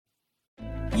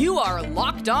You are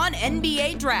Locked On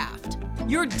NBA Draft,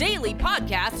 your daily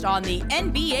podcast on the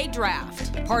NBA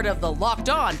Draft, part of the Locked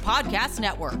On Podcast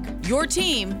Network, your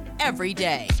team every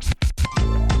day.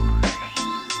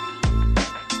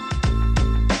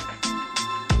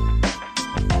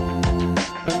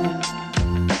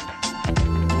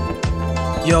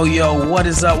 Yo, what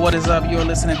is up? What is up? You're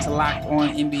listening to Locked On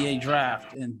NBA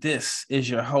Draft, and this is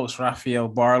your host, Rafael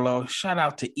Barlow. Shout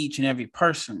out to each and every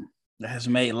person that has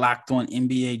made Locked On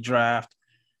NBA Draft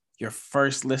your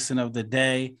first listen of the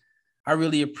day. I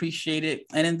really appreciate it.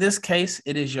 And in this case,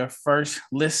 it is your first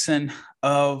listen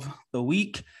of the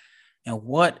week. And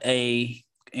what a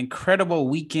incredible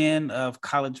weekend of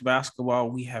college basketball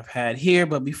we have had here.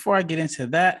 But before I get into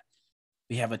that,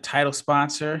 we have a title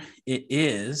sponsor. It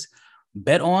is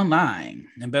BetOnline.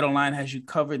 And BetOnline has you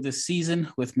covered this season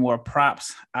with more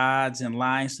props, odds, and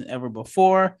lines than ever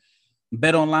before.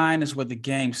 BetOnline is where the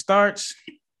game starts.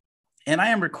 And I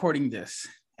am recording this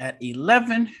at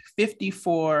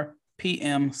 11:54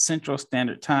 p.m. Central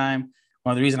Standard Time.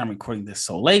 Well, the reason I'm recording this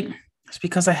so late is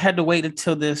because I had to wait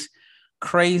until this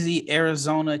crazy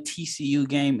Arizona TCU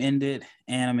game ended.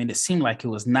 And it seemed like it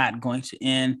was not going to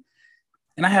end.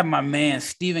 And I have my man,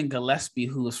 Stephen Gillespie,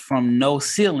 who is from No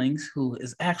Ceilings, who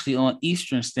is actually on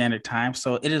Eastern Standard Time.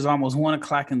 So it is almost 1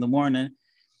 o'clock in the morning.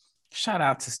 Shout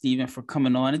out to Stephen for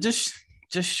coming on. It just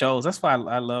shows. That's why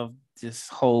I love this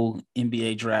whole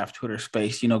NBA draft Twitter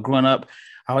space. You know, growing up,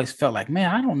 I always felt like,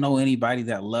 man, I don't know anybody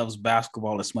that loves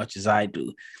basketball as much as I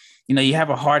do. You know, you have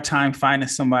a hard time finding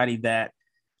somebody that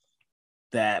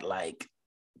like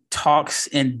talks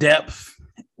in depth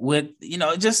with,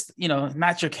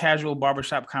 not your casual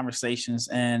barbershop conversations.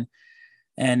 And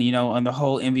on the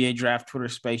whole NBA draft Twitter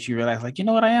space, you realize, like, you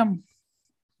know what, I am,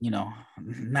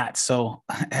 not so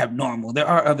abnormal. There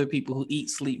are other people who eat,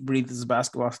 sleep, breathe this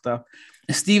basketball stuff.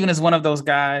 And Steven is one of those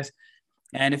guys.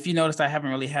 And if you notice, I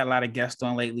haven't really had a lot of guests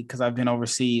on lately because I've been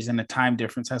overseas and the time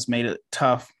difference has made it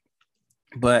tough.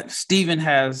 But Steven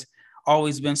has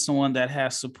always been someone that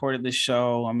has supported the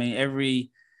show. I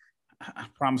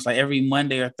promise, like every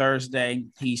Monday or Thursday,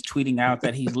 he's tweeting out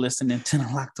that he's listening to the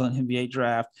Locked On NBA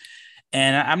Draft.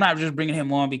 And I'm not just bringing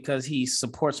him on because he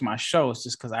supports my show. It's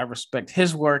just because I respect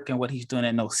his work and what he's doing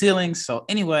at No Ceilings. So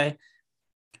anyway,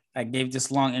 I gave this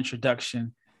long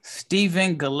introduction.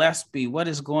 Stephen Gillespie, what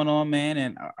is going on, man?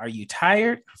 And are you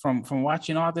tired from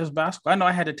watching all this basketball? I know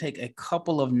I had to take a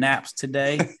couple of naps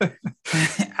today.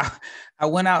 I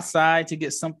went outside to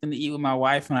get something to eat with my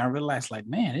wife, and I realized, like,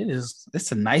 man,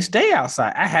 it's a nice day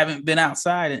outside. I haven't been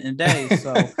outside in days.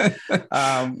 So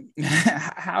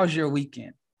how's your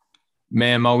weekend?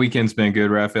 Man, my weekend's been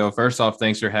good, Rafael. First off,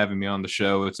 thanks for having me on the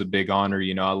show. It's a big honor.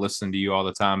 I listen to you all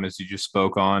the time, as you just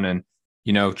spoke on, and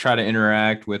try to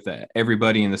interact with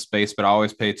everybody in the space, but I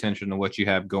always pay attention to what you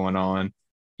have going on.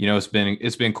 It's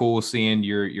been cool seeing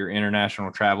your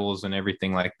international travels and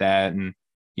everything like that. And,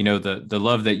 the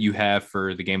love that you have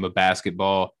for the game of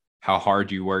basketball, how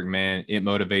hard you work, man, it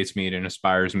motivates me. It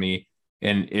inspires me.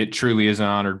 And it truly is an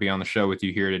honor to be on the show with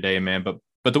you here today, man.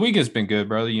 But the weekend's been good,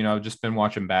 brother. I've just been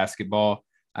watching basketball.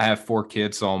 I have 4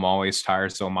 kids, so I'm always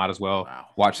tired. So I might as well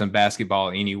watch some basketball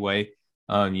anyway.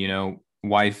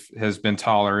 Wife has been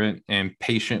tolerant and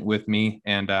patient with me.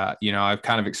 And, I've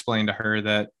kind of explained to her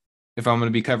that if I'm going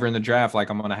to be covering the draft, like,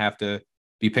 I'm going to have to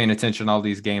be paying attention to all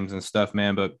these games and stuff,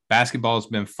 man. But basketball has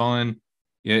been fun.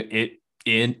 It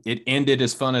ended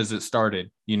as fun as it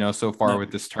started, so far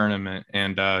with this tournament.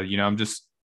 And,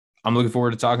 I'm looking forward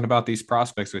to talking about these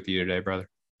prospects with you today, brother.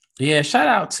 Yeah. Shout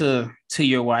out to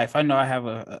your wife. I know I have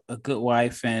a good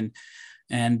wife, and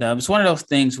it's one of those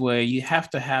things where you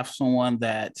have to have someone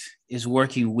that is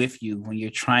working with you when you're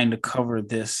trying to cover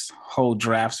this whole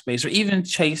draft space, or even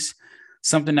chase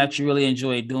something that you really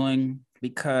enjoy doing.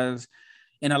 Because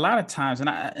in a lot of times,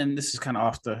 and this is kind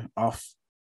of off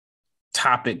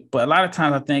topic, but a lot of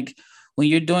times I think when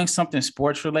you're doing something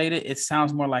sports related, it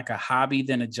sounds more like a hobby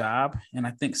than a job. And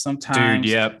I think sometimes,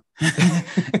 dude, yep.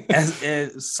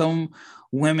 as some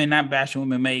women, not bashing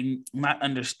women, may not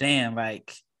understand,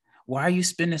 like, why are you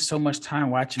spending so much time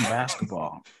watching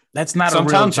basketball? That's not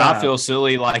Sometimes a real job. I feel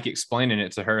silly, like, explaining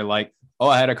it to her, like, oh,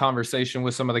 I had a conversation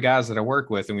with some of the guys that I work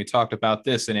with, and we talked about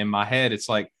this. And in my head, it's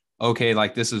like, okay,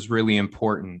 like, this is really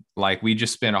important. Like, we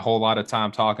just spent a whole lot of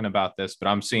time talking about this, but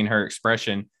I'm seeing her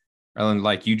expression. And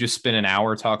like, you just spent an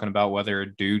hour talking about whether a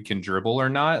dude can dribble or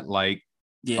not. Like,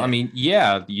 yeah.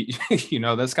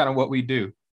 That's kind of what we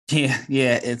do.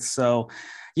 Yeah. It's so,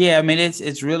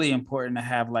 it's really important to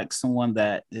have, like, someone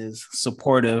that is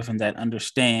supportive and that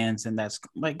understands, and that's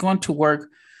like going to work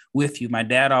with you. My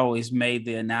dad always made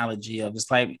the analogy of, it's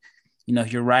like,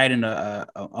 if you're riding a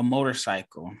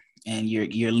motorcycle and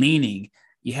you're leaning,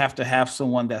 you have to have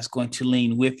someone that's going to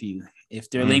lean with you. If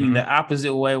they're leaning the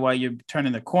opposite way while you're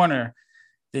turning the corner,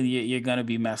 then you're going to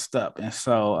be messed up. And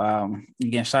so,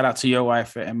 again, shout out to your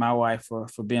wife and my wife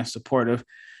for being supportive.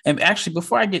 And actually,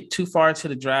 before I get too far into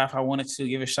the draft, I wanted to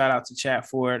give a shout out to Chad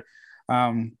Ford.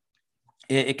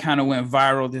 It kind of went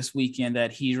viral this weekend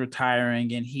that he's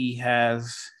retiring and he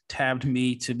has tabbed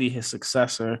me to be his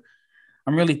successor.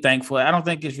 I'm really thankful. I don't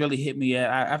think it's really hit me yet.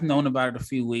 I've known about it a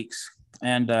few weeks,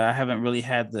 and I haven't really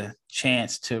had the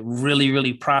chance to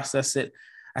really process it.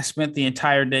 I spent the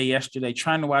entire day yesterday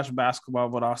trying to watch basketball,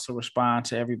 but also respond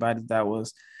to everybody that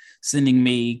was sending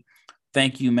me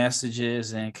thank you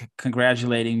messages and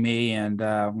congratulating me. And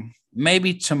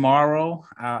maybe tomorrow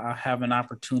I'll have an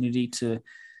opportunity to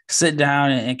sit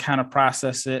down and kind of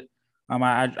process it.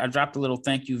 I dropped a little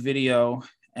thank you video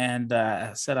and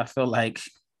said I feel like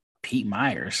Pete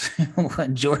Myers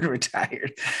when Jordan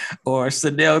retired, or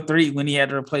Sedell Threatt when he had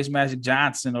to replace Magic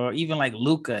Johnson, or even like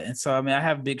Luka. And so, I mean, I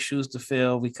have big shoes to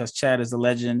fill because Chad is a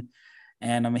legend.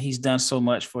 And I mean, he's done so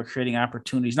much for creating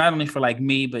opportunities, not only for like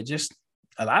me, but just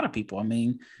a lot of people. I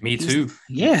mean, me too.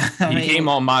 Yeah. He came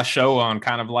on my show on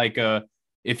kind of like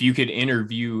if you could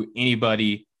interview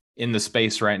anybody in the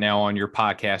space right now on your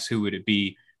podcast, who would it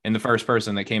be? And the first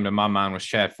person that came to my mind was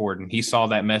Chad Ford. And he saw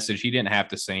that message. He didn't have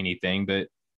to say anything, but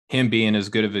him being as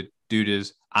good of a dude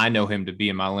as I know him to be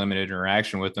in my limited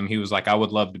interaction with him, he was like, I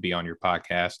would love to be on your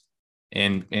podcast.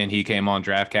 And he came on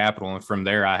Draft Capital. And from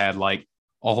there, I had like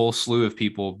a whole slew of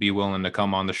people be willing to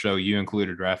come on the show. You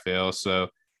included, Raphael. So,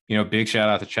 big shout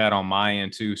out to Chad on my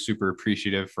end too. Super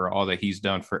appreciative for all that he's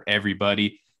done for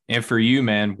everybody. And for you,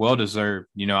 man, well-deserved.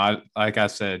 Like I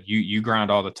said, you grind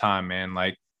all the time, man.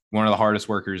 Like one of the hardest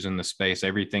workers in the space.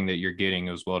 Everything that you're getting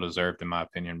is well-deserved, in my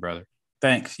opinion, brother.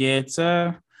 Thanks. Yeah, it's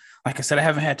like I said, I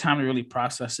haven't had time to really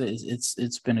process it.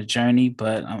 It's been a journey,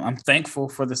 but I'm thankful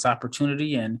for this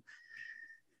opportunity, and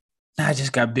I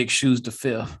just got big shoes to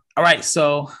fill. All right,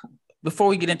 so before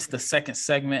we get into the second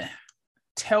segment,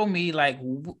 tell me like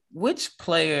which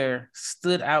player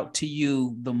stood out to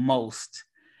you the most?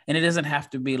 And it doesn't have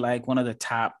to be like one of the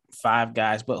top 5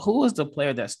 guys, but who was the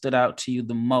player that stood out to you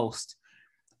the most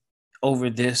over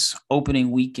this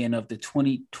opening weekend of the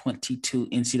 2022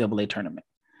 NCAA tournament?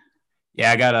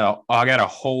 Yeah, I got a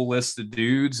whole list of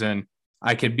dudes, and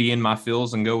I could be in my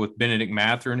feels and go with Bennedict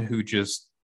Mathurin, who just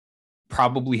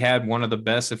probably had one of the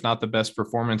best, if not the best,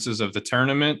 performances of the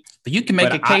tournament. But you can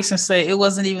make a case and say it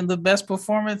wasn't even the best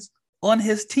performance on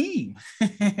his team.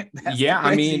 Yeah,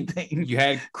 I mean, you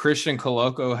had Christian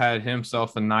Koloko had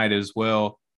himself a night as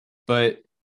well. But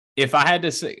if I had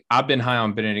to say, I've been high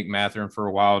on Bennedict Mathurin for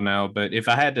a while now, but if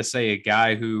I had to say a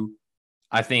guy who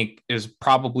I think is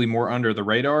probably more under the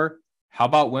radar, how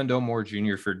about Wendell Moore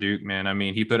Jr. for Duke, man? I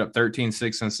mean, he put up 13,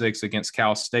 6, and 6 against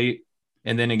Cal State.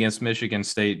 And then against Michigan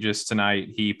State just tonight,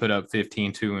 he put up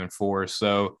 15, 2, and 4.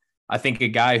 So I think a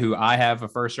guy who I have a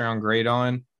first-round grade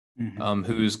on,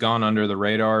 who's gone under the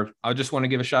radar, I just want to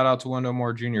give a shout-out to Wendell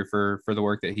Moore Jr. for the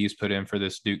work that he's put in for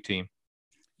this Duke team.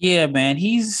 Yeah, man.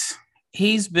 He's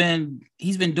been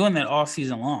doing that all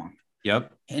season long.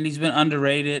 Yep. And he's been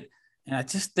underrated. And I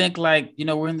just think, like,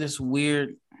 we're in this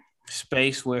weird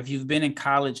space where if you've been in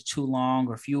college too long,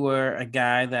 or if you were a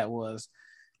guy that was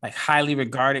like highly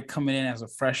regarded coming in as a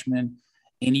freshman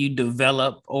and you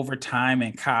develop over time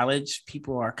in college,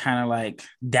 people are kind of like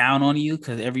down on you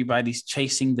because everybody's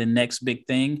chasing the next big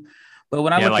thing. But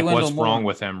when I look at Wendell what's Moore, wrong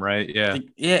with him, right?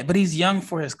 Yeah, but he's young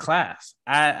for his class.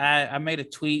 I made a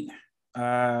tweet,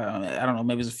 I don't know,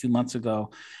 maybe it was a few months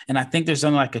ago, and I think there's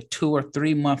only like a 2 or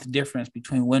 3 month difference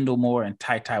between Wendell Moore and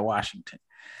Ty Washington.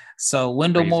 So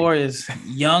Wendell Moore is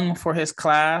young for his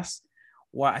class.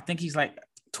 Well, I think he's like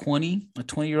a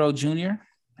 20-year-old junior,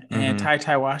 and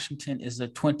Ty Washington is a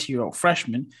 20-year-old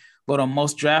freshman. But on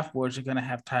most draft boards, you're going to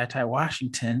have Ty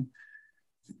Washington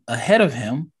ahead of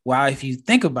him. While if you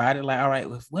think about it, like, all right,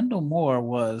 if Wendell Moore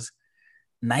was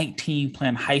 19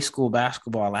 playing high school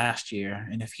basketball last year,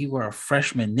 and if he were a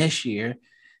freshman this year,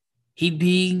 he'd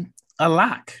be a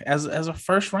lock as a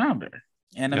first rounder.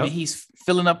 And I mean, he's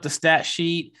filling up the stat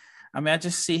sheet. I mean, I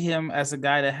just see him as a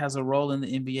guy that has a role in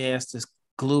the NBA as this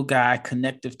glue guy,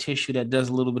 connective tissue that does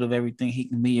a little bit of everything. He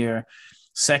can be your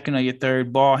second or your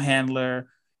third ball handler.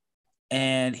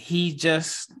 And he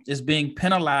just is being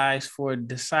penalized for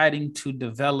deciding to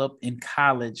develop in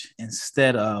college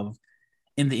instead of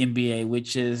in the NBA,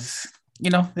 which is,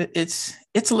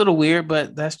 it's a little weird,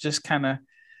 but that's just kind of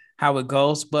how it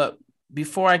goes. But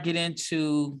before I get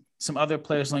into some other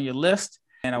players on your list,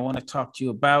 and I want to talk to you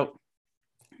about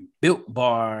Built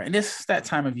Bar. And this is that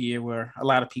time of year where a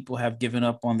lot of people have given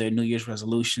up on their New Year's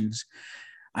resolutions.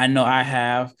 I know I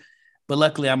have. But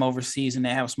luckily I'm overseas and they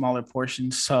have smaller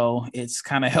portions, so it's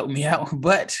kind of helped me out.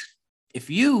 But if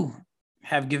you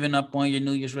have given up on your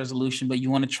New Year's resolution, but you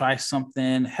want to try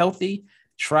something healthy,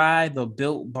 try the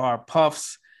Built Bar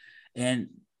Puffs. And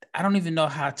I don't even know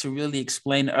how to really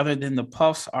explain it other than the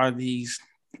puffs are these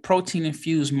protein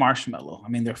infused marshmallow. I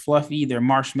mean, they're fluffy, they're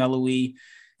marshmallowy.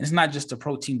 It's not just a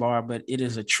protein bar, but it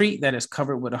is a treat that is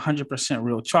covered with 100%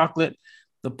 real chocolate.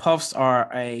 The puffs are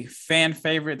a fan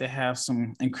favorite. They have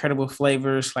some incredible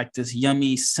flavors like this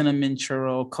yummy cinnamon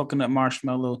churro, coconut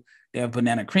marshmallow. They have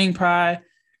banana cream pie.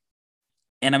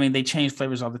 And I mean, they change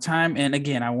flavors all the time. And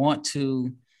again, I want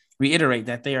to reiterate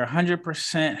that they are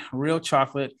 100% real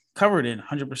chocolate, covered in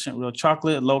 100% real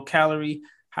chocolate, low calorie,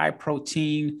 high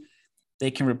protein. They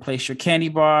can replace your candy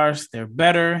bars. They're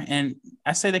better. And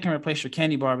I say they can replace your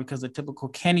candy bar because the typical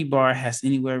candy bar has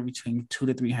anywhere between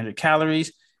 200 to 300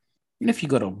 calories. And if you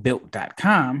go to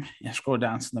built.com and scroll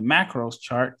down to the macros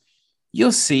chart,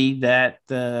 you'll see that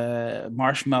the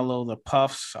marshmallow, the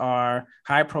puffs are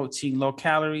high protein, low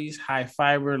calories, high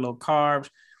fiber, low carbs.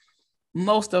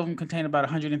 Most of them contain about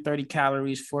 130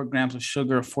 calories, 4 grams of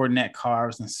sugar, 4 net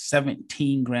carbs, and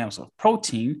 17 grams of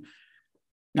protein.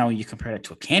 Now, when you compare that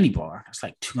to a candy bar, it's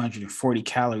like 240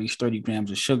 calories, 30 grams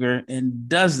of sugar, and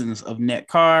dozens of net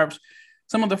carbs.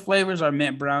 Some of the flavors are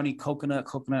mint brownie, coconut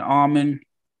almond.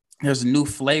 There's a new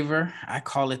flavor. I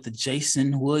call it the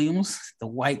Jason Williams, the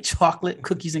white chocolate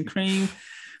cookies and cream.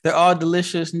 They're all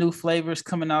delicious new flavors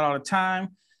coming out all the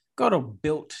time. Go to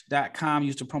built.com,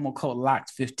 use the promo code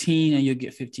LOCKED15 and you'll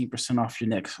get 15% off your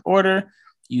next order.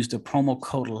 Use the promo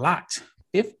code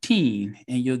LOCKED15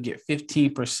 and you'll get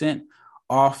 15%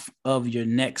 off of your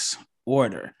next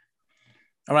order.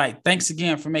 All right. Thanks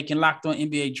again for making Locked On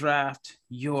NBA Draft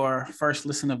your first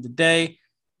listen of the day.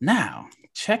 Now,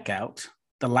 check out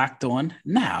the Locked On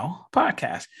Now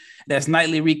podcast. That's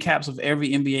nightly recaps of every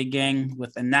NBA game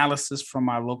with analysis from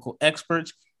our local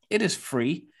experts. It is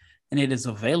free and it is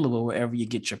available wherever you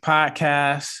get your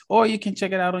podcasts, or you can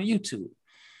check it out on YouTube.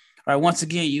 All right, once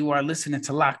again, you are listening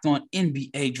to Locked On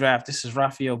NBA Draft. This is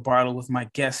Rafael Barlow with my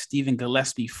guest, Stephen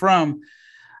Gillespie from,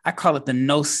 I call it the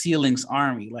No Ceilings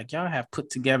Army. Like, y'all have put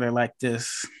together like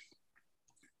this,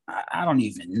 I don't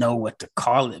even know what to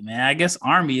call it, man. I guess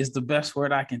army is the best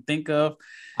word I can think of.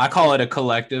 I call it a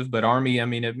collective, but army, I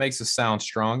mean, it makes us sound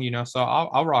strong, you know, so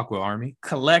I'll rock with army.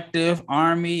 Collective,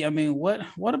 army. I mean,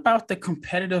 what about the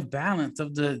competitive balance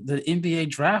of the NBA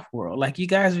draft world? Like, you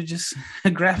guys are just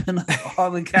grabbing up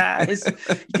all the guys.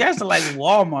 You guys are like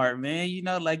Walmart, man. You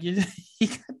know, like you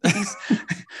got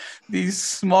these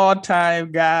small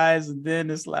time guys, and then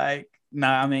it's like,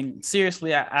 I mean,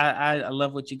 seriously, I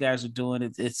love what you guys are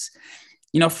doing. It's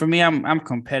you know, for me, I'm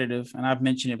competitive, and I've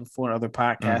mentioned it before in other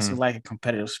podcasts. It's like a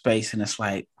competitive space, and it's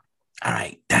like, all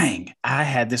right, dang, I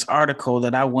had this article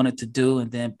that I wanted to do,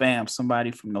 and then bam,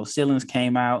 somebody from No Ceilings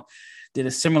came out, did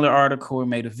a similar article, or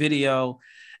made a video.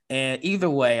 And either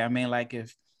way, I mean, like,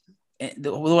 if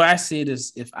the way I see it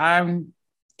is, if I'm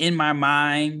in my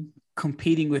mind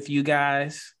competing with you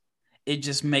guys, it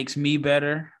just makes me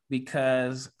better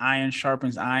because iron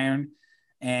sharpens iron.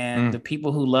 And the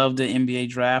people who love the NBA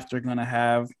draft are going to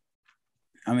have,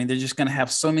 I mean, they're just going to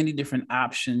have so many different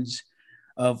options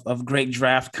of great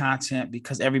draft content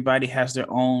because everybody has their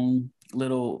own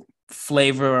little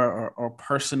flavor or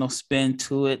personal spin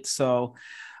to it. So,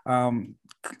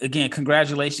 again,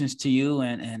 congratulations to you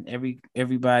and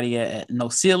everybody at No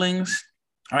Ceilings.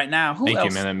 All right, now, who else? Thank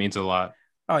you, man. That means a lot.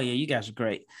 Oh, yeah, you guys are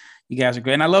great. You guys are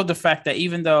great. And I love the fact that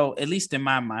even though, at least in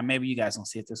my mind, maybe you guys don't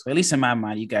see it this way, at least in my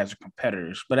mind, you guys are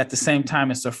competitors. But at the same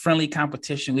time, it's a friendly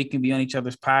competition. We can be on each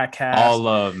other's podcasts. All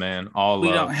love, man. All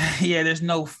love. Yeah, there's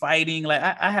no fighting. Like,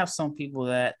 I have some people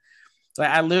that, like,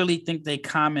 I literally think they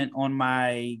comment on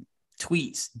my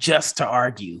tweets just to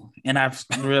argue. And I've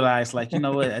realized, like, you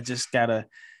know what? I just got to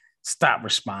stop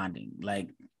responding. Like,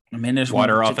 I mean, there's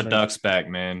water off a duck's back,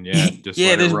 man. Yeah, just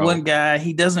yeah. There's one guy.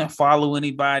 He doesn't follow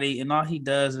anybody, and all he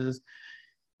does is,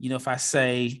 you know, if I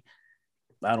say,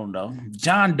 I don't know,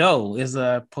 John Doe is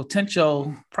a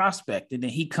potential prospect, and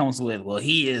then he comes with, well,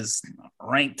 he is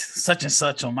ranked such and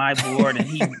such on my board, and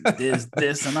he is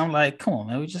this, and I'm like, come on,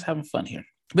 man, we're just having fun here.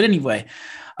 But anyway,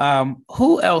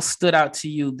 who else stood out to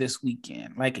you this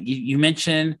weekend? Like you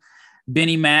mentioned,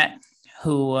 Benny Matt,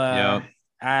 who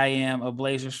I am a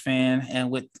Blazers fan,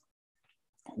 and with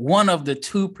one of the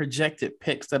 2 projected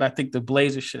picks that I think the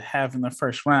Blazers should have in the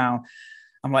first round,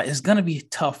 I'm like, it's going to be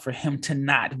tough for him to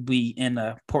not be in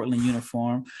a Portland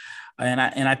uniform. And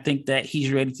I think that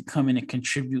he's ready to come in and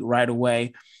contribute right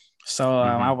away. So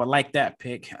I would like that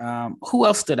pick. Who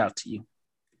else stood out to you?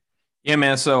 Yeah,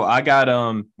 man. So I got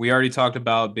we already talked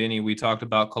about Benny. We talked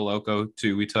about Koloko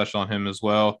too. We touched on him as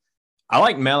well. I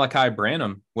like Malachi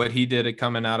Branham, what he did at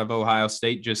coming out of Ohio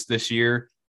State just this year,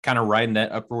 kind of riding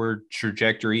that upward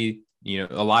trajectory. You know,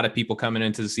 a lot of people coming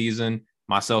into the season,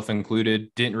 myself included,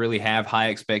 didn't really have high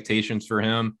expectations for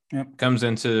him. Yep. Comes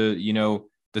into,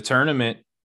 the tournament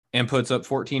and puts up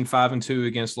 14-5-2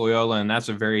 against Loyola, and that's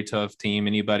a very tough team.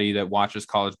 Anybody that watches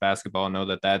college basketball know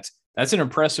that that's an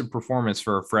impressive performance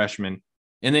for a freshman.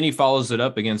 And then he follows it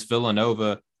up against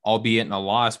Villanova, albeit in a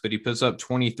loss, but he puts up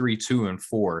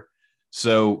 23-2-4.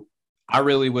 So I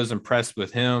really was impressed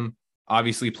with him.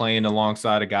 Obviously, playing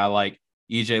alongside a guy like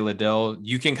EJ Liddell,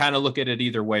 you can kind of look at it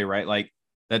either way, right? Like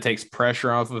that takes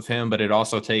pressure off of him, but it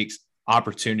also takes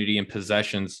opportunity and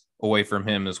possessions away from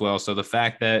him as well. So the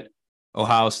fact that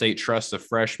Ohio State trusts a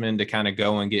freshman to kind of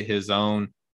go and get his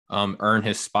own, earn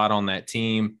his spot on that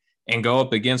team and go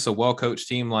up against a well-coached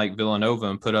team like Villanova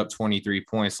and put up 23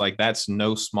 points. Like that's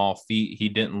no small feat. He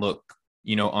didn't look,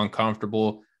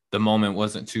 uncomfortable. The moment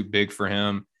wasn't too big for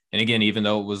him. And again, even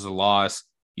though it was a loss,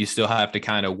 you still have to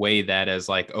kind of weigh that as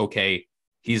like, okay,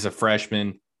 he's a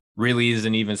freshman, really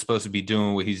isn't even supposed to be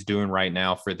doing what he's doing right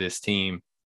now for this team.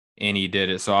 And he did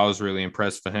it. So I was really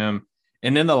impressed with him.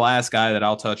 And then the last guy that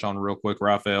I'll touch on real quick,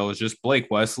 Raphael, is just Blake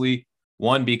Wesley.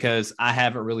 One, because I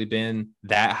haven't really been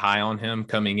that high on him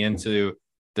coming into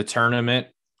the tournament,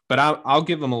 but I'll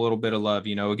give him a little bit of love.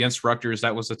 Against Rutgers,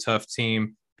 that was a tough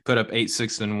team. Put up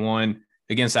 8-6-1.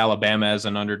 Against Alabama as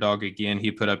an underdog again,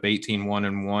 he put up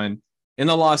 18-1-1. In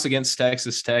the loss against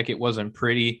Texas Tech, it wasn't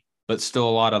pretty, but still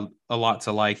a lot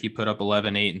to like. He put up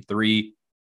 11-8-3.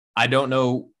 I don't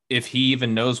know if he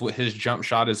even knows what his jump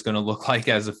shot is going to look like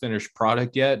as a finished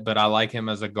product yet, but I like him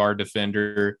as a guard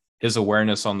defender. His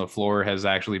awareness on the floor has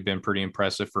actually been pretty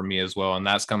impressive for me as well. And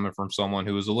that's coming from someone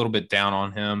who was a little bit down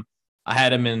on him. I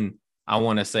had him in, I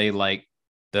want to say like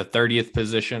the 30th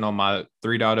position on my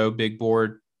 3.0 big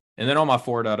board. And then on my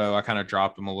 4.0, I kind of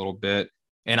dropped him a little bit.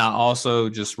 And I also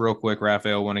just real quick,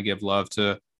 Raphael, want to give love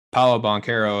to Paolo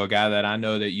Banchero, a guy that I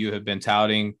know that you have been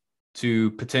touting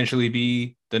to potentially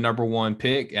be the number one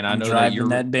pick. And I know that you're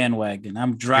that bandwagon.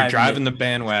 You're driving the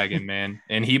bandwagon, man.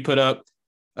 And he put up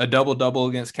a double-double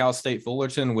against Cal State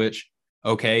Fullerton, which,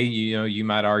 okay, you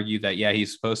might argue that, yeah,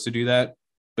 he's supposed to do that.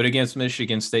 But against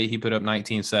Michigan State, he put up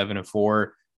 19-7-4.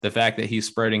 The fact that he's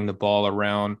spreading the ball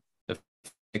around,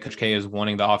 the Coach K is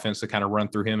wanting the offense to kind of run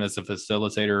through him as a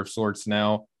facilitator of sorts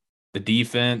now. The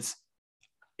defense,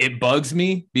 it bugs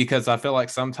me because I feel like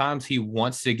sometimes he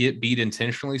wants to get beat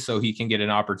intentionally so he can get an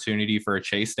opportunity for a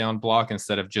chase down block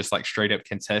instead of just like straight up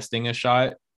contesting a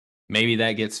shot. Maybe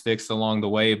that gets fixed along the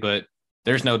way, but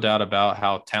there's no doubt about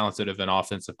how talented of an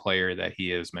offensive player that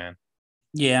he is, man.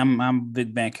 Yeah, I'm a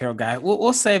big Banchero guy.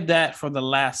 We'll save that for the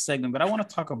last segment, but I want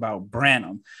to talk about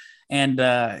Branham.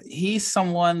 And he's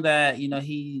someone that,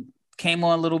 he came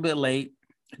on a little bit late,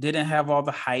 didn't have all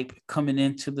the hype coming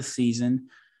into the season.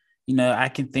 I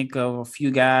can think of a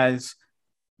few guys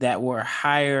that were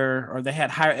higher or they had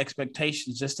higher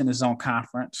expectations just in his own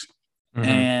conference. Mm-hmm.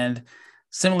 And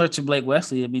similar to Blake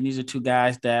Wesley, I mean, these are two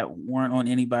guys that weren't on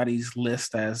anybody's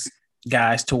list as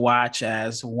guys to watch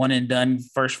as one and done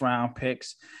first round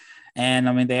picks. And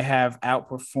I mean, they have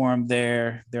outperformed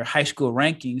their high school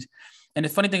rankings. And the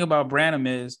funny thing about Branham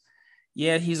is,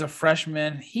 yeah, he's a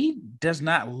freshman. He does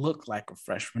not look like a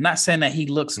freshman. Not saying that he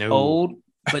looks old,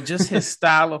 but just his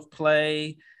style of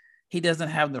play. He doesn't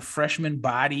have the freshman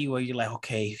body where you're like,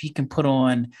 okay, if he can put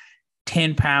on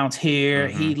 10 pounds here,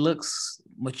 he looks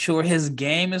mature. His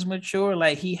game is mature.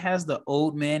 Like he has the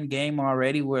old man game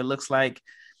already where it looks like,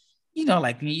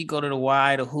 like when you go to the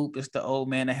Y, the hoop, it's the old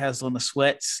man that has on the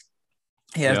sweats.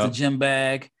 He has the gym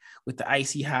bag with the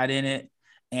icy hot in it.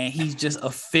 And he's just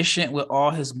efficient with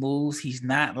all his moves. He's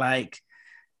not like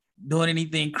doing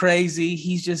anything crazy.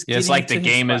 He's just it's like the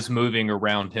game is moving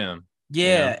around him.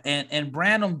 Yeah. And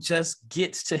Branham just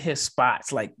gets to his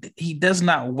spots. Like he does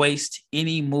not waste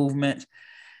any movement.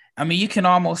 I mean, you can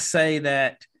almost say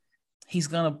that he's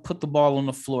going to put the ball on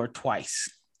the floor twice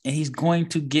and he's going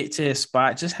to get to his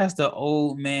spot. Just has the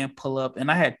old man pull up. And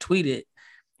I had tweeted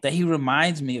that he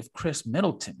reminds me of Chris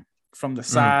Middleton from the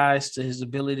size to his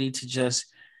ability to just,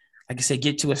 like I said,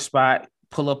 get to a spot,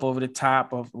 pull up over the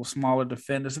top of smaller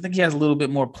defenders. I think he has a little bit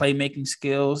more playmaking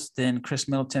skills than Chris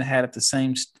Middleton had at the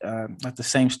same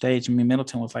stage. I mean,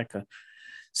 Middleton was like a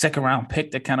second round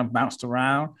pick that kind of bounced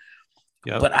around.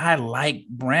 Yep. But I like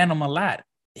Branham a lot.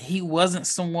 He wasn't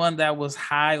someone that was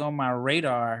high on my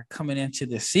radar coming into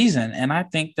the season. And I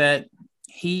think that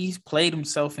he's played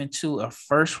himself into a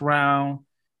first round,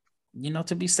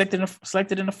 to be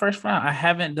selected in the first round. I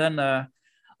haven't done a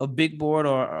big board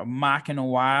or a mock in a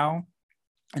while.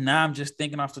 And now I'm just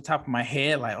thinking off the top of my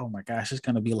head, like, oh my gosh, it's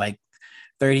going to be like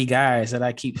 30 guys that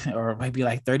I keep, or maybe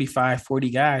like 35, 40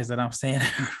 guys that I'm saying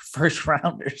first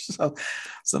rounders. So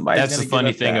somebody's That's the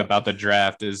funny thing about the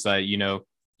draft is that,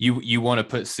 you want to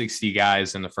put 60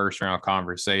 guys in the first round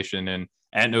conversation. And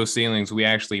at No Ceilings, we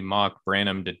actually mocked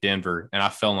Branham to Denver, and I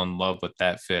fell in love with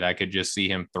that fit. I could just see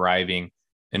him thriving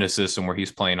in a system where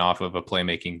he's playing off of a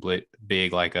playmaking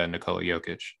big like a Nikola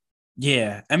Jokic.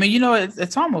 Yeah. I mean,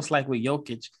 it's almost like with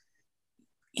Jokic,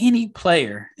 any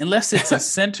player, unless it's a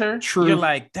center, you're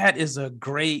like, that is a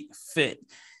great fit.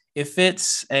 If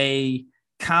it's a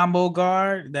combo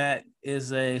guard that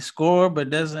is a scorer but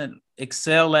doesn't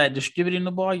excel at distributing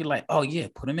the ball, you're like, oh yeah,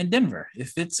 put him in Denver.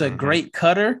 If it's a great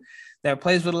cutter that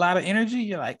plays with a lot of energy,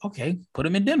 you're like, okay, put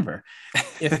him in Denver.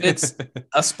 If it's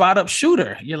a spot up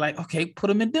shooter, you're like, okay, put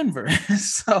him in Denver.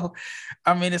 So,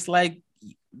 I mean, it's like,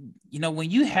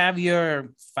 when you have your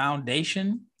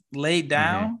foundation laid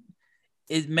down,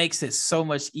 it makes it so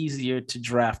much easier to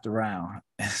draft around.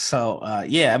 So, I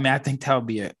mean, I think that would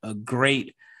be a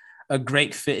great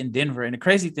fit in Denver. And the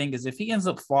crazy thing is, if he ends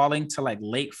up falling to like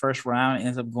late first round,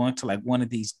 ends up going to like one of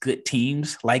these good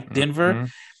teams like Denver,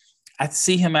 I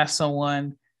see him as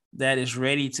someone that is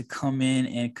ready to come in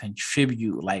and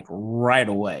contribute like right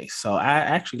away. So I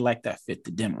actually like that fit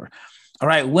to Denver. All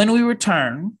right. When we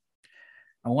return,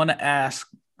 I want to ask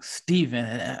Steven,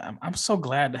 and I'm so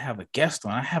glad to have a guest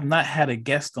on. I have not had a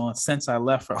guest on since I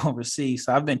left for overseas.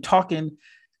 So I've been talking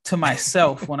to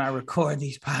myself when I record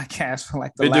these podcasts for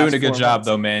like the last 4 months. Been doing a good job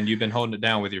though, man. You've been holding it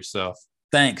down with yourself.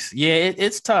 Thanks. Yeah,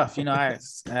 it's tough.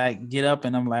 I get up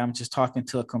and I'm just talking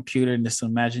to a computer in this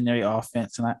imaginary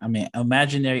offense. And I mean,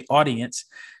 imaginary audience.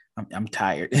 I'm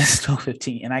tired. It's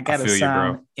 12:15 and I got to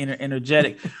sound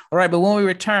energetic. All right. But when we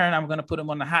return, I'm going to put him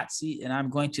on the hot seat and I'm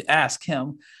going to ask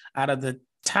him, out of the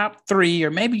top 3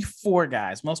 or maybe 4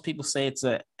 guys, most people say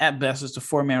at best, it's a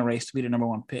 4-man race to be the number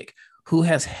 1 pick, who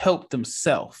has helped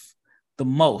himself the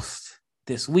most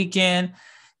this weekend,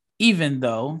 even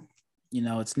though,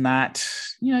 it's not,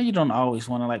 you don't always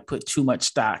want to like put too much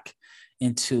stock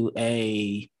into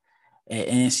an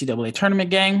NCAA tournament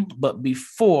game. But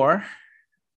before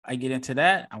I get into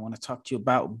that, I want to talk to you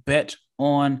about Bet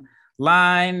Online.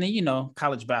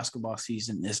 College basketball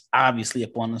season is obviously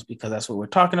upon us because that's what we're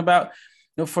talking about.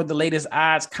 For the latest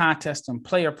odds, contests, and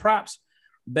player props,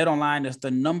 Bet Online is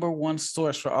the number 1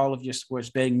 source for all of your sports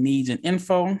betting needs and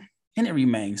info, and it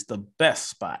remains the best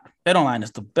spot. Bet Online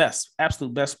is the best,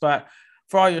 absolute best spot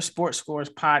for all your sports scores,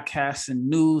 podcasts, and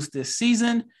news this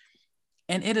season.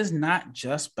 And it is not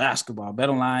just basketball. Bet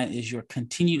Online is your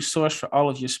continued source for all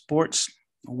of your sports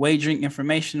wagering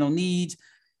informational needs,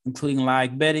 including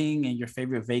live betting and your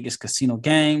favorite Vegas casino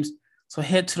games. So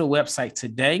head to the website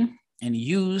today and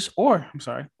you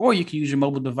can use your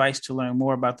mobile device to learn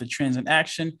more about the trends in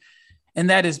action. And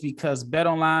that is because Bet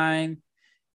Online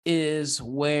is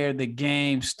where the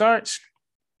game starts.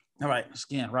 All right,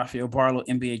 again, Rafael Barlow,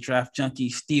 NBA Draft Junkie,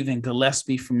 Stephen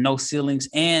Gillespie from No Ceilings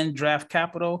and Draft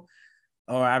Capital.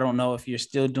 Or I don't know if you're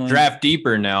still doing Draft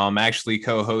Deeper now. I'm actually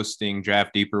co-hosting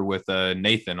Draft Deeper with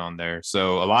Nathan on there.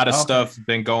 So a lot of stuff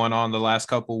been going on the last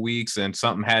couple of weeks and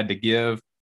something had to give.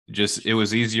 It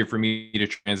was easier for me to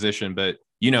transition, but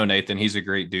Nathan, he's a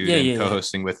great dude, and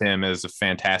co-hosting with him is a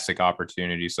fantastic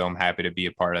opportunity. So I'm happy to be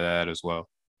a part of that as well.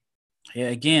 Yeah,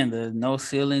 again, the No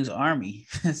Ceilings Army.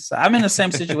 So I'm in the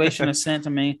same situation as Sent. I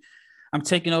mean, I'm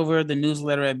taking over the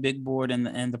newsletter at Big Board and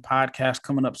the podcast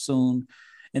coming up soon.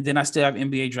 And then I still have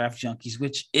NBA Draft Junkies,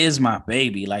 which is my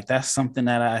baby. Like, that's something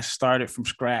that I started from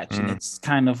scratch, and it's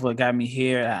kind of what got me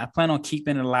here. I plan on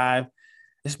keeping it alive,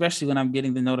 especially when I'm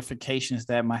getting the notifications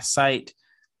that my site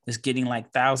is getting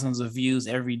like thousands of views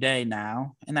every day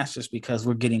now. And that's just because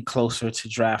we're getting closer to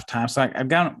draft time. So I'm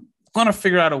going to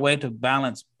figure out a way to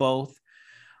balance both.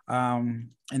 And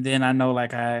then I know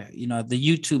the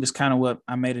YouTube is kind of what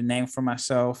I made a name for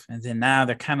myself. And then now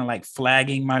they're kind of like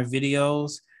flagging my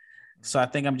videos. So I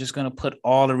think I'm just going to put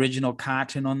all original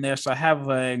content on there. So I have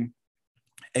a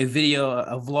video,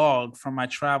 a vlog from my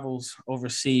travels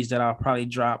overseas that I'll probably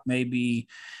drop maybe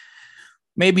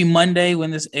Monday when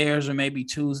this airs, or maybe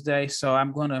Tuesday. So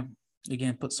I'm going to,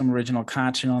 again, put some original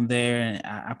content on there. And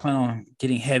I plan on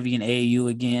getting heavy in AAU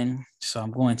again. So I'm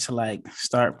going to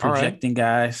start projecting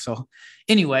guys. So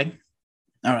anyway,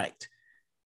 all right.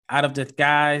 Out of the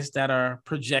guys that are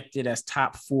projected as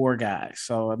top 4 guys.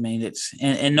 So, I mean, it's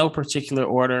in no particular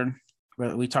order.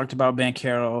 We talked about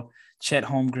Banchero, Chet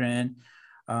Holmgren,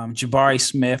 Jabari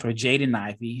Smith, or Jaden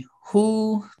Ivey.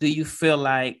 Who do you feel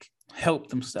like helped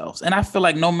themselves? And I feel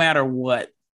like no matter what,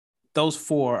 those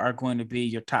 4 are going to be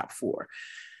your top 4.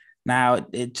 Now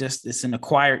it's an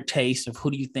acquired taste of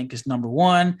who do you think is number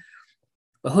one,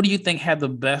 but who do you think had the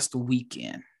best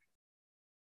weekend?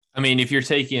 I mean, if you're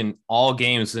taking all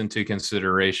games into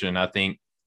consideration, I think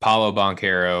Paolo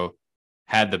Banchero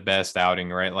had the best outing,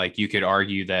 right? Like you could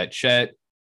argue that Chet,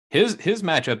 his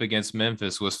matchup against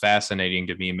Memphis was fascinating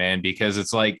to me, man, because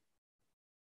it's like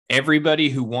everybody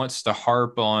who wants to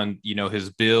harp on, his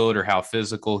build or how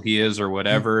physical he is or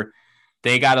whatever,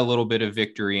 they got a little bit of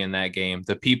victory in that game.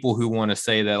 The people who want to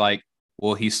say that, like,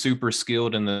 well, he's super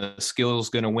skilled and the skill's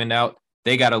going to win out,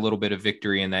 they got a little bit of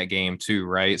victory in that game too,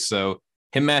 right? So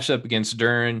him matched up against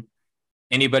Duren.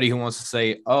 Anybody who wants to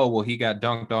say, oh, well, he got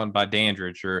dunked on by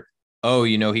Dandridge, or, oh,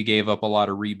 he gave up a lot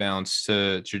of rebounds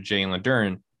to Jalen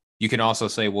Duren. You can also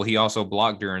say, well, he also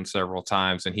blocked Duren several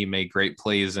times and he made great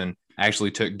plays and actually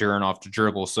took Duren off the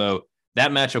dribble. So that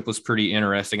matchup was pretty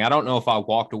interesting. I don't know if I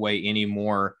walked away any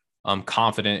more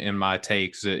confident in my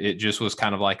takes. It just was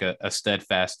kind of like a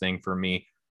steadfast thing for me.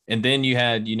 And then you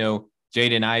had,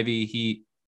 Jaden Ivey.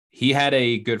 He had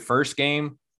a good first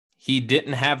game. He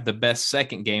didn't have the best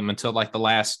second game until like the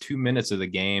last 2 minutes of the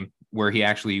game where he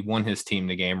actually won his team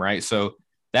the game, right? So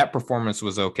that performance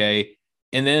was okay.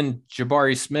 And then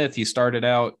Jabari Smith, he started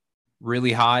out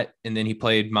really hot, and then he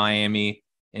played Miami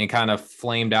and kind of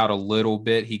flamed out a little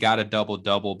bit. He got a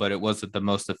double-double, but it wasn't the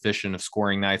most efficient of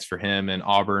scoring nights for him, and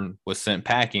Auburn was sent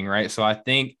packing, right? So I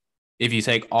think if you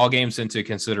take all games into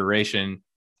consideration,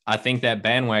 I think that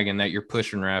bandwagon that you're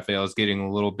pushing, Raphael, is getting a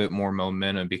little bit more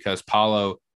momentum because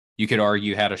Paolo, you could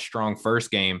argue, had a strong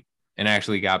first game and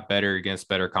actually got better against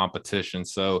better competition.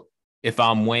 So if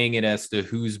I'm weighing it as to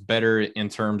who's better in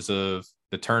terms of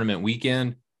the tournament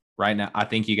weekend right now, I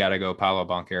think you got to go Paolo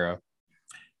Banchero.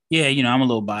 Yeah, I'm a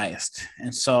little biased.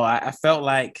 And so I felt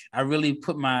like I really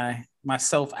put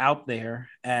myself out there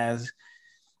as,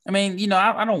 I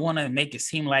don't want to make it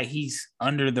seem like he's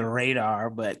under the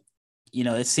radar, but,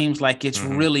 it seems like it's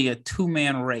really a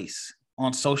two-man race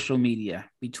on social media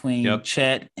between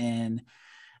Chet and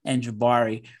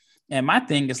Jabari. And my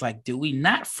thing is like, do we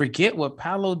not forget what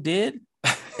Paolo did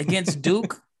against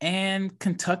Duke and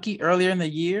Kentucky earlier in the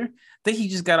year? I think he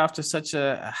just got off to such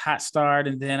a hot start.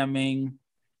 And then,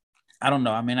 I don't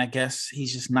know. I guess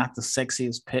he's just not the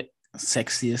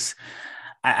sexiest.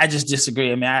 I just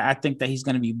disagree. I think that he's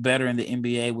going to be better in the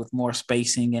NBA with more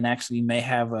spacing and actually may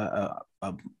have a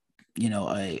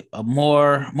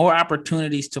more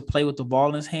opportunities to play with the ball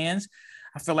in his hands.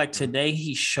 I feel like today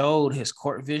he showed his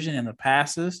court vision and the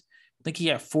passes. I think he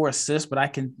had 4 assists, but I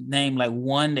can name like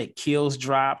one that Keels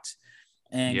dropped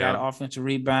and got an offensive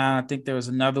rebound. I think there was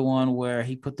another one where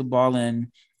he put the ball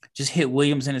in, just hit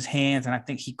Williams in his hands, and I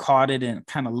think he caught it and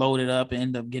kind of loaded up and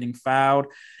ended up getting fouled.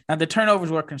 Now, the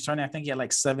turnovers were concerning. I think he had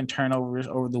like 7 turnovers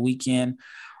over the weekend.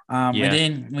 And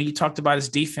then when you talked about his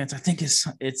defense, I think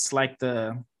it's like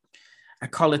I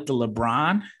call it the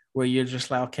LeBron, where you're just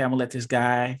like, okay, I'm going to let this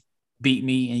guy beat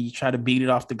me, and you try to beat it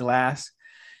off the glass,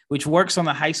 which works on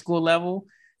the high school level.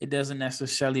 It doesn't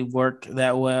necessarily work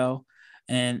that well.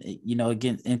 And,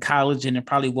 again, in college, and it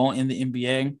probably won't in the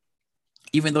NBA,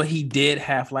 even though he did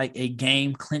have like a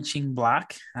game clinching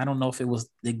block. I don't know if it was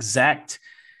the exact,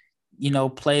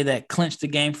 play that clinched the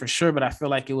game for sure, but I feel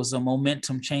like it was a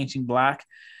momentum changing block.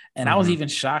 And I was even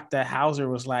shocked that Hauser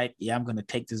was like, yeah, I'm going to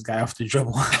take this guy off the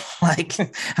dribble.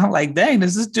 I'm like, dang,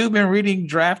 has this dude been reading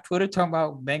draft Twitter talking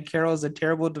about Banchero is a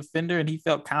terrible defender, and he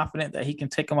felt confident that he can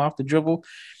take him off the dribble?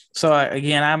 So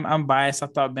again, I'm biased. I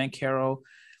thought Banchero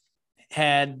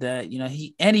had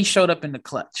he showed up in the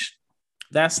clutch.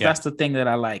 That's the thing that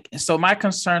I like. And so my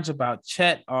concerns about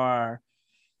Chet are,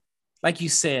 like you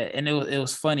said, and it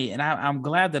was funny. And I'm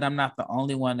glad that I'm not the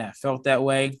only one that felt that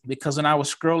way, because when I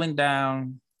was scrolling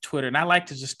down Twitter, and I like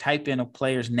to just type in a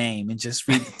player's name and just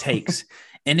read the takes,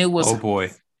 and it was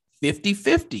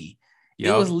 50-50.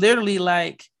 It was literally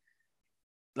like,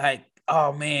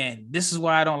 oh man, this is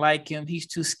why I don't like him. He's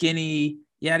too skinny,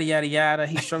 yada, yada, yada.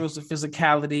 He struggles with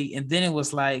physicality. And then it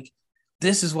was like,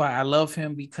 this is why I love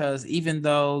him, because even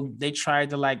though they tried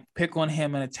to like pick on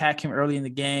him and attack him early in the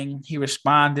game, he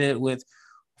responded with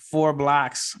 4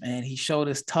 blocks and he showed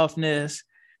his toughness.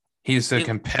 He's a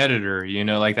competitor,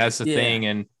 that's the thing.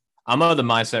 And I'm of the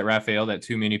mindset, Raphael, that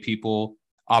too many people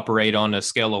operate on a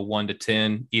scale of 1 to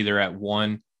 10, either at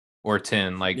 1 or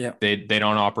 10. They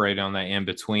don't operate on that in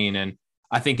between. And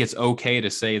I think it's okay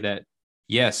to say that,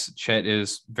 yes, Chet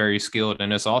is very skilled.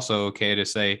 And it's also okay to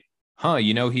say,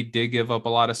 he did give up a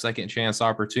lot of second chance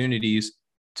opportunities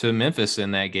to Memphis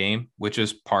in that game, which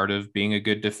is part of being a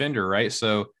good defender, right?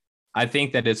 So I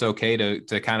think that it's okay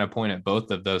to kind of point at both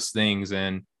of those things.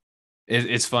 And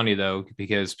It's funny though,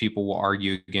 because people will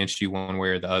argue against you one way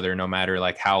or the other, no matter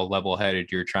like how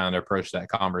level-headed you're trying to approach that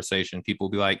conversation. People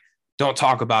will be like, don't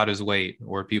talk about his weight,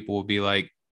 or people will be like,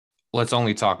 let's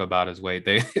only talk about his weight.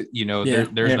 They,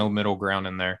 there's no middle ground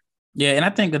in there. Yeah. And I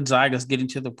think Gonzaga's getting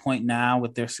to the point now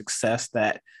with their success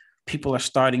that people are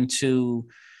starting to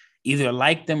either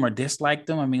like them or dislike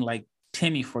them. I mean, like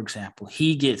Timmy, for example,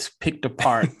 he gets picked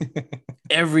apart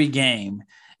every game.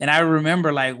 And I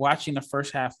remember like watching the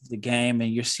first half of the game,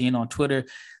 and you're seeing on Twitter,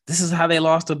 this is how they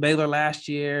lost to Baylor last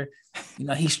year.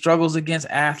 He struggles against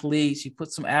athletes. You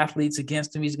put some athletes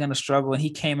against him, he's going to struggle. And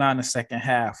he came out in the second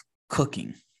half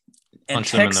cooking. And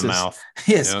Punch them in the mouth.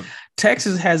 Yes. Yep.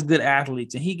 Texas has good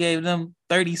athletes, and he gave them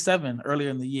 37 earlier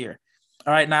in the year.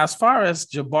 All right. Now, as far as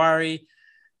Jabari,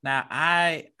 now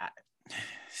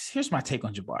here's my take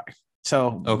on Jabari.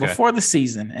 So before the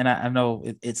season, and I know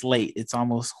it's late, it's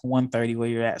almost 1:30 where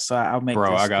you're at. So I'll make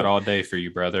I got all day for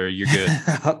you, brother. You're good.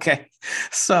 Okay.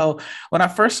 So when I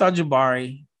first saw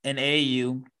Jabari in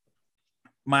AAU,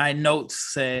 my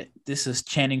notes said, this is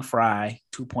Channing Frye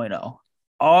 2.0.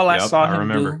 All I saw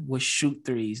him do was shoot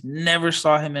threes. Never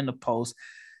saw him in the post.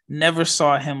 Never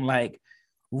saw him like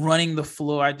running the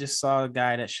floor. I just saw a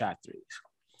guy that shot threes.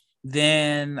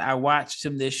 Then I watched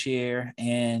him this year,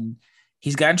 and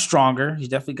he's gotten stronger. He's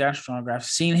definitely gotten stronger. I've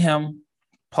seen him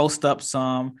post up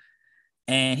some,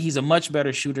 and he's a much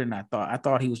better shooter than I thought. I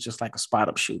thought he was just like a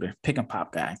spot-up shooter,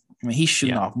 pick-and-pop guy. I mean, he's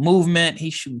shooting off movement.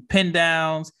 He's shooting pin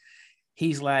downs.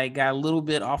 He's like got a little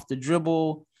bit off the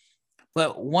dribble.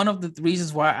 But one of the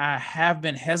reasons why I have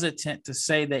been hesitant to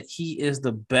say that he is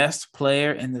the best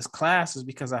player in this class is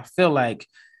because I feel like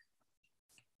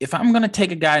if I'm going to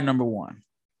take a guy number one,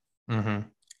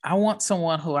 I want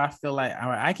someone who I feel like, all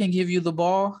right, I can give you the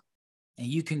ball and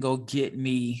you can go get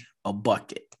me a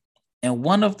bucket. And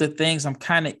one of the things I'm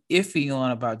kind of iffy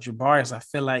on about Jabari is I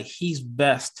feel like he's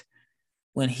best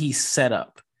when he's set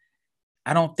up.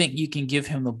 I don't think you can give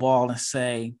him the ball and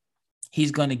say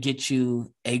he's going to get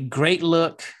you a great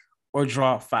look or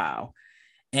draw a foul.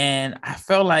 And I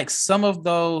felt like some of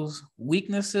those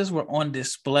weaknesses were on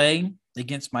display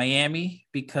against Miami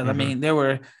because, I mean, there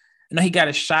were, he got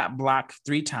a shot blocked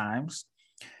 3 times.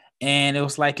 And it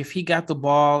was like if he got the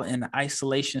ball in an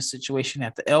isolation situation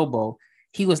at the elbow,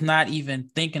 he was not even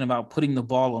thinking about putting the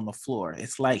ball on the floor.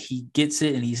 It's like he gets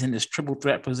it and he's in this triple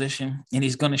threat position and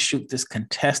he's going to shoot this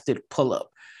contested pull-up.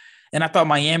 And I thought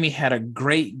Miami had a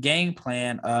great game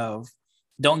plan of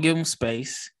don't give him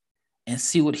space and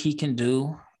see what he can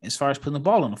do as far as putting the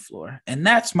ball on the floor. And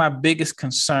that's my biggest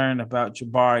concern about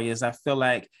Jabari is I feel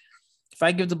like if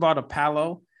I give the ball to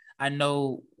Paolo, I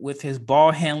know with his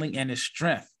ball handling and his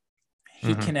strength,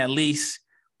 he can at least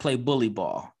play bully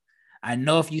ball. I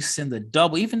know if you send the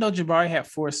double, even though Jabari had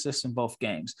 4 assists in both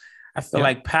games, I feel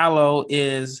like Paolo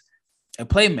is a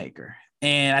playmaker.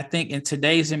 And I think in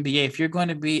today's NBA, if you're going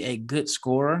to be a good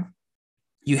scorer,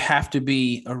 you have to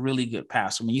be a really good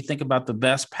passer. When you think about the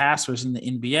best passers in the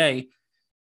NBA,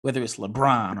 whether it's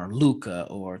LeBron or Luka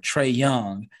or Trae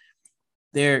Young,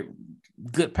 they're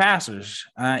good passers.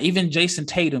 Even Jason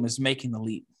Tatum is making the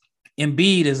leap.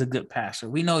 Embiid is a good passer.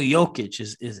 We know Jokic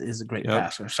is a great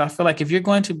passer. So I feel like if you're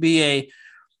going to be a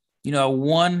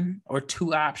 1 or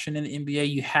 2 option in the NBA,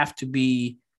 you have to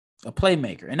be a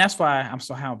playmaker. And that's why I'm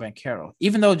so high on Banchero.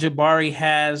 Even though Jabari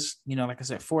has, like I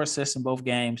said, 4 assists in both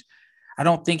games, I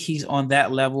don't think he's on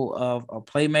that level of a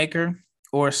playmaker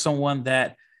or someone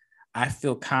that I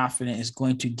feel confident is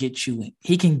going to get you.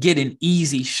 He can get an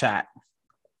easy shot.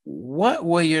 What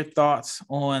were your thoughts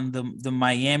on the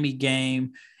Miami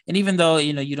game? And even though,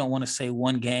 you don't want to say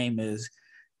one game is,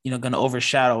 going to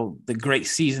overshadow the great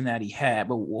season that he had,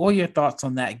 but what were your thoughts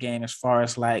on that game as far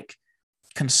as like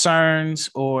concerns,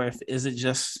 or is it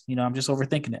just, I'm just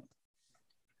overthinking it?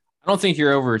 I don't think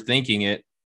you're overthinking it.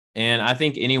 And I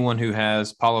think anyone who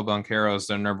has Paolo Banchero as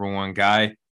their number 1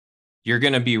 guy, you're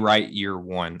going to be right year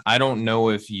 1. I don't know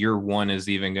if year 1 is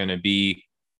even going to be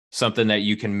something that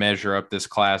you can measure up this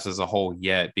class as a whole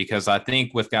yet, because I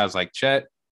think with guys like Chet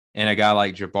and a guy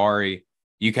like Jabari,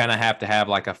 you kind of have to have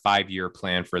like a 5-year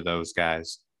plan for those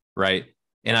guys, right?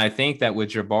 And I think that with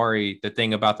Jabari, the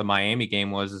thing about the Miami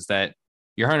game is that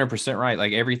you're 100% right.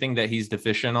 Like everything that he's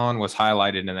deficient on was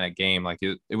highlighted in that game. Like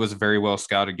it was a very well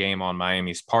scouted game on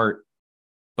Miami's part,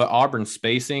 but Auburn's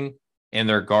spacing and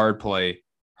their guard play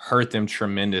hurt them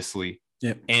tremendously.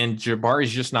 Yep. And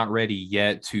Jabari's just not ready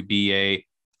yet to be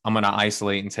I'm going to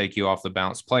isolate and take you off the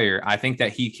bounce player. I think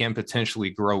that he can potentially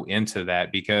grow into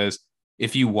that, because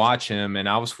if you watch him, and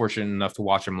I was fortunate enough to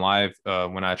watch him live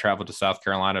when I traveled to South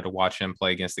Carolina to watch him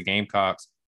play against the Gamecocks,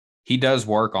 he does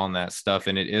work on that stuff.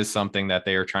 And it is something that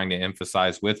they are trying to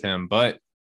emphasize with him, but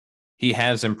he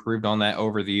has improved on that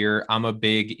over the year. I'm a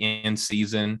big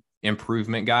in-season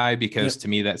improvement guy because to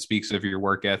me that speaks of your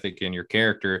work ethic and your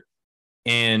character.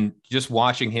 And just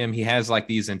watching him, he has like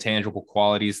these intangible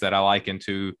qualities that I like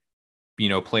into,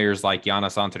 players like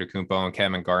Giannis Antetokounmpo and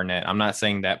Kevin Garnett. I'm not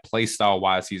saying that play style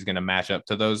wise he's going to match up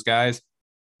to those guys,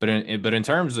 but in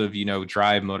terms of,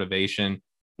 drive, motivation,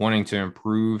 wanting to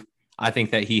improve, I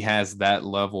think that he has that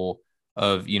level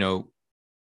of,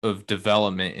 of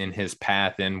development in his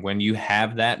path. And when you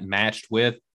have that matched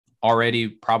with already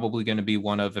probably going to be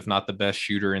one of, if not the best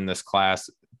shooter in this class,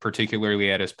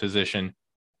 particularly at his position,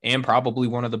 and probably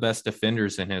one of the best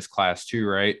defenders in his class too,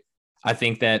 right? I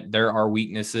think that there are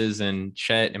weaknesses in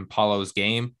Chet and Paolo's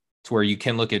game to where you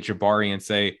can look at Jabari and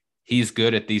say, he's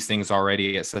good at these things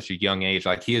already at such a young age.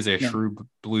 Like he is a true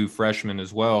blue freshman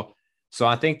as well. So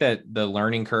I think that the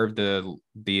learning curve, the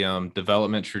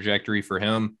development trajectory for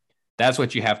him, that's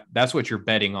what you're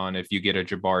betting on if you get a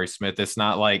Jabari Smith. It's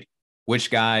not like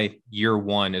which guy year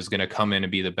one is going to come in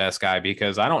and be the best guy,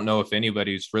 because I don't know if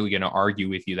anybody's really going to argue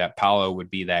with you that Paolo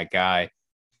would be that guy.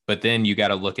 But then you got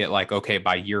to look at like, okay,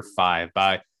 by year 5,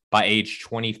 by age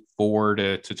 24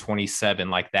 to 27,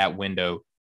 like that window,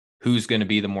 who's going to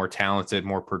be the more talented,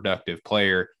 more productive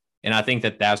player? And I think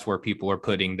that that's where people are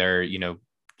putting their,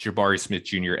 Jabari Smith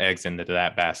Jr. eggs into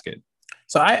that basket.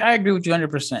 So I agree with you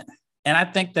 100%. And I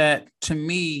think that, to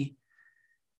me,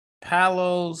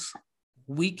 Paolo's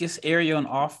weakest area on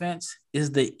offense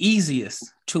is the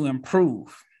easiest to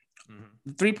improve.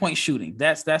 The 3-point shooting,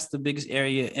 that's the biggest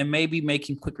area, and maybe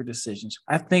making quicker decisions.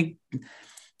 I think,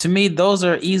 to me, those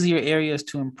are easier areas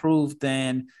to improve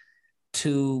than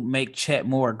to make Chet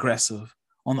more aggressive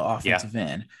on the offensive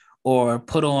end, or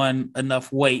put on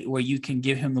enough weight where you can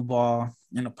give him the ball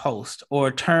in a post,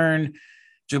 or turn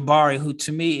Jabari, who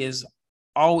to me is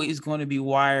always going to be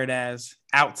wired as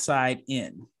outside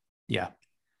in. Yeah.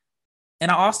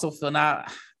 And I also feel, now,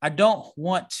 I don't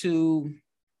want to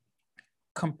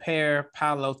compare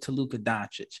Paolo to Luka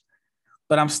Doncic,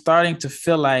 but I'm starting to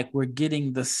feel like we're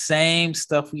getting the same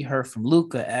stuff we heard from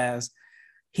Luka, as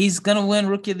he's going to win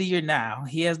Rookie of the Year now.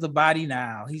 He has the body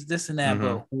now. He's this and that,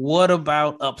 but what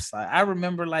about upside? I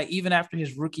remember, like, even after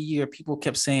his rookie year, people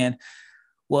kept saying,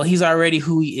 well, he's already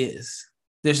who he is.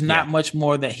 There's not much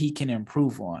more that he can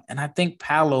improve on. And I think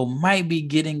Paolo might be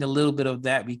getting a little bit of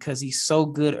that because he's so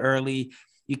good early.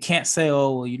 You can't say,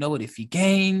 oh, well, you know what? If he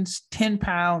gains 10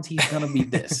 pounds, he's going to be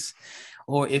this.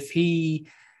 Or if he,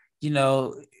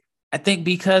 I think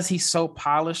because he's so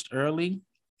polished early,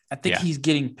 I think he's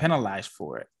getting penalized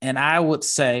for it. And I would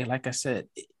say, like I said,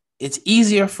 it's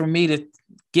easier for me to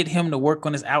get him to work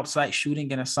on his outside shooting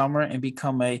in the summer and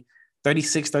become a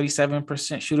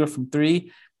 37% shooter from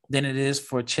 3 than it is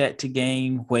for Chet to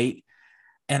gain weight.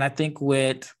 And I think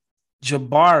with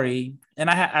Jabari, and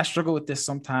I struggle with this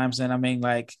sometimes, and I mean,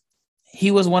 like,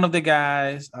 he was one of the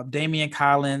guys, Damian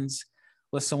Collins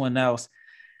was someone else.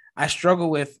 I struggle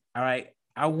with, all right,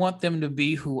 I want them to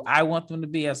be who I want them to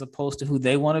be as opposed to who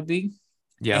they want to be.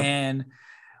 Yeah. And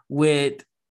with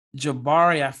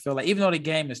Jabari, I feel like, even though the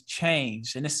game has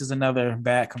changed, and this is another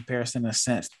bad comparison in a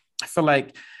sense, I feel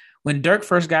like when Dirk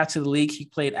first got to the league, he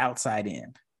played outside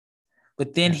in.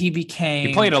 But then he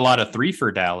played a lot of 3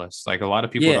 for Dallas. Like, a lot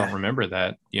of people don't remember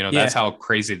that. That's how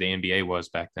crazy the NBA was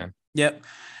back then. Yep.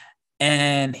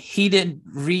 And he didn't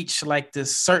reach like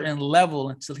this certain level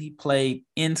until he played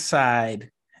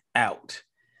inside out.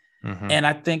 And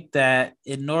I think that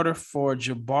in order for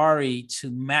Jabari to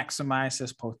maximize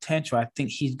his potential, I think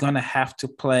he's going to have to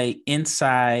play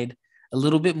inside a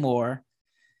little bit more,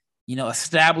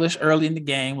 establish early in the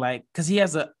game, like, because he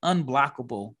has an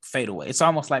unblockable fadeaway. It's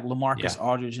almost like LaMarcus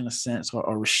Aldridge in a sense,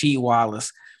 or Rasheed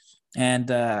Wallace.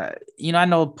 And, I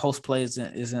know post play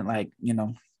isn't like,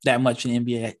 that much in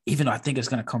the NBA, even though I think it's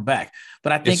going to come back.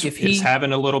 But I think it's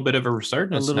having a little bit of a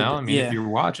resurgence now. If you're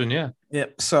watching,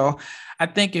 Yep. So I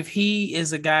think if he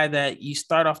is a guy that you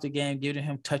start off the game giving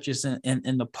him touches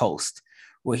in the post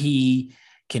where he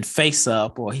can face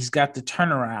up, or he's got the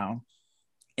turnaround,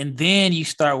 and then you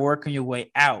start working your way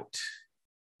out,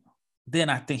 then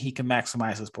I think he can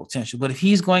maximize his potential. But if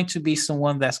he's going to be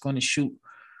someone that's going to shoot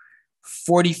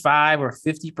 45 or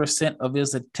 50% of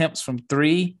his attempts from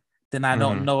 3, then I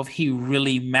don't know if he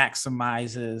really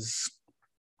maximizes,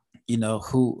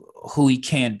 who he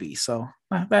can be. So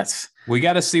we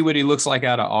got to see what he looks like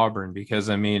out of Auburn, because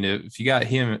if you got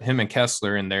him and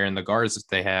Kessler in there and the guards that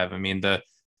they have,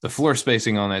 the floor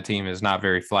spacing on that team is not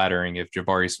very flattering if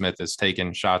Jabari Smith is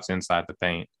taking shots inside the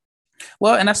paint.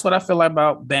 Well, and that's what I feel like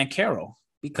about Banchero,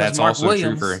 because that's Mark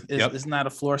Williams is not a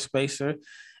floor spacer.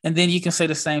 And then you can say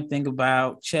the same thing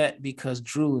about Chet, because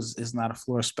Drew is not a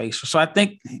floor spacer. So I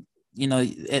think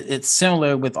it's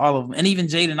similar with all of them. And even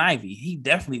Jaden Ivey, he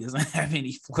definitely doesn't have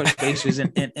any floor spacers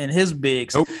in his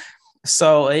bigs. Nope.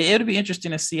 So it'll be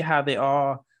interesting to see how they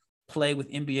all play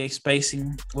with NBA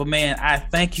spacing. Well, man, I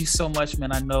thank you so much,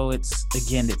 man. I know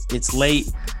it's late.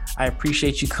 I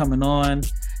appreciate you coming on.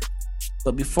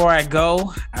 But before I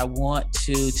go, I want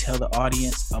to tell the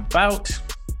audience about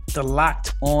the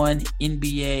Locked On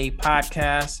NBA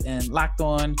podcast. And Locked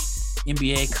On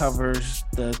NBA covers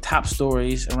the top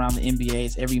stories around the NBA.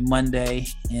 It's every Monday,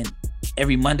 and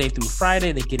every Monday through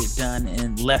Friday, they get it done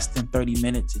in less than 30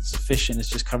 minutes. It's efficient. It's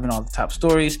just covering all the top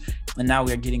stories. And now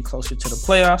we are getting closer to the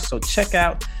playoffs. So check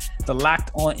out the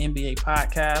Locked On NBA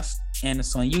podcast, and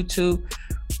it's on YouTube.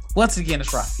 Once again,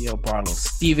 it's Rafael Barlow,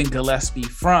 Stephen Gillespie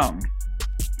from,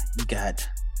 we got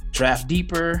Draft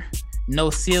Deeper, No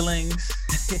Ceilings.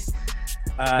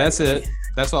 That's it.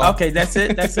 That's all. Okay, that's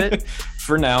it.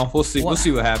 For now, we'll see. We'll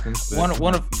see what happens.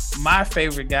 One of my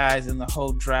favorite guys in the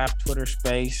whole draft Twitter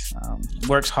space.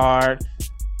 Works hard,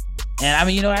 and I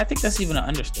mean, I think that's even an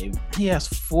understatement. He has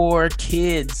 4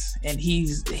 kids, and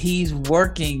he's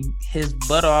working his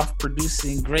butt off,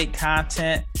 producing great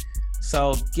content.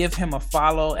 So give him a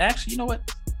follow. Actually, you know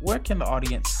what? Where can the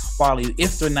audience follow you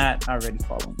if they're not already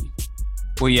following you?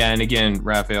 Well, yeah, and again,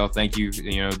 Rafael, thank you.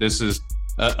 This is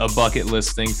a bucket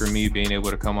list thing for me, being able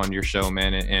to come on your show,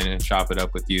 man, and chop it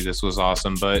up with you. This was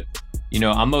awesome. But,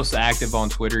 I'm most active on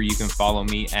Twitter. You can follow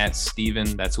me at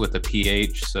Steven, that's with a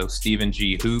PH. So Steven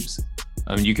G Hoops.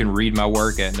 You can read my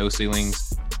work at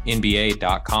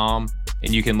NoCeilingsNBA.com.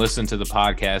 And you can listen to the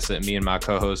podcast that me and my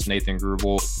co-host Nathan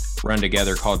Grubel run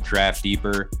together called Draft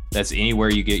Deeper. That's anywhere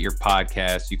you get your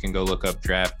podcast. You can go look up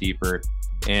Draft Deeper.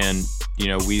 And,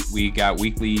 we got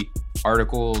weekly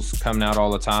articles coming out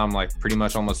all the time, like pretty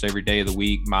much almost every day of the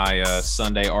week. My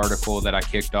Sunday article that I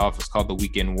kicked off is called The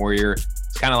Weekend Warrior.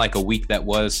 It's kind of like a week that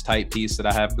was type piece that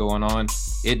I have going on.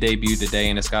 It debuted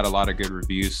today, and it's got a lot of good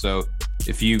reviews. So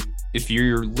if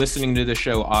you're listening to the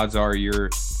show, odds are you're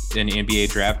an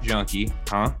NBA draft junkie,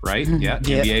 huh? Right? Yeah.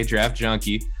 NBA draft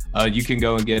junkie. You can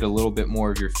go and get a little bit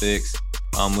more of your fix.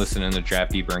 Listening to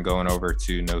Draft Deeper and going over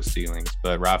to No Ceilings.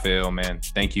 But Rafael, man,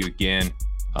 thank you again.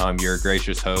 You're a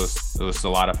gracious host. It was a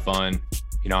lot of fun.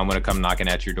 I'm going to come knocking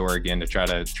at your door again to try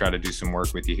to do some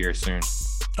work with you here soon.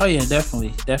 Oh yeah,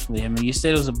 definitely. I mean, you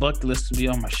said it was a bucket list to be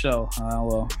on my show.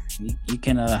 Well, you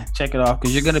can check it off,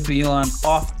 because you're going to be on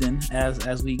often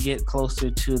as we get closer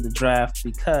to the draft,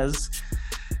 because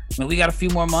we got a few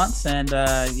more months, and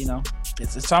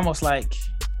it's almost like,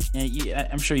 and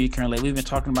I'm sure you can relate, we've been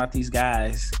talking about these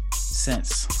guys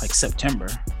since like September,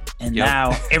 and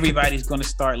now everybody's going to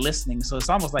start listening. So it's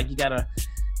almost like you got to,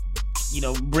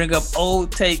 bring up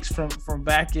old takes from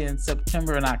back in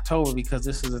September and October, because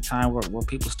this is a time where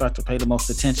people start to pay the most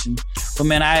attention. But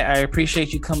man, I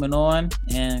appreciate you coming on,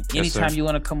 and anytime you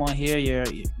want to come on here, you're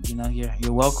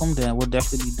welcomed, and we'll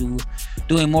definitely be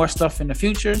doing more stuff in the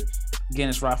future. Again,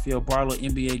 it's Rafael Barlow,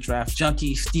 NBA draft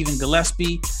junkie, Stephen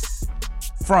Gillespie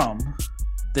from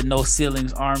the No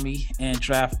Ceilings Army and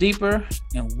Draft Deeper,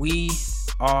 and we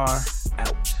are out.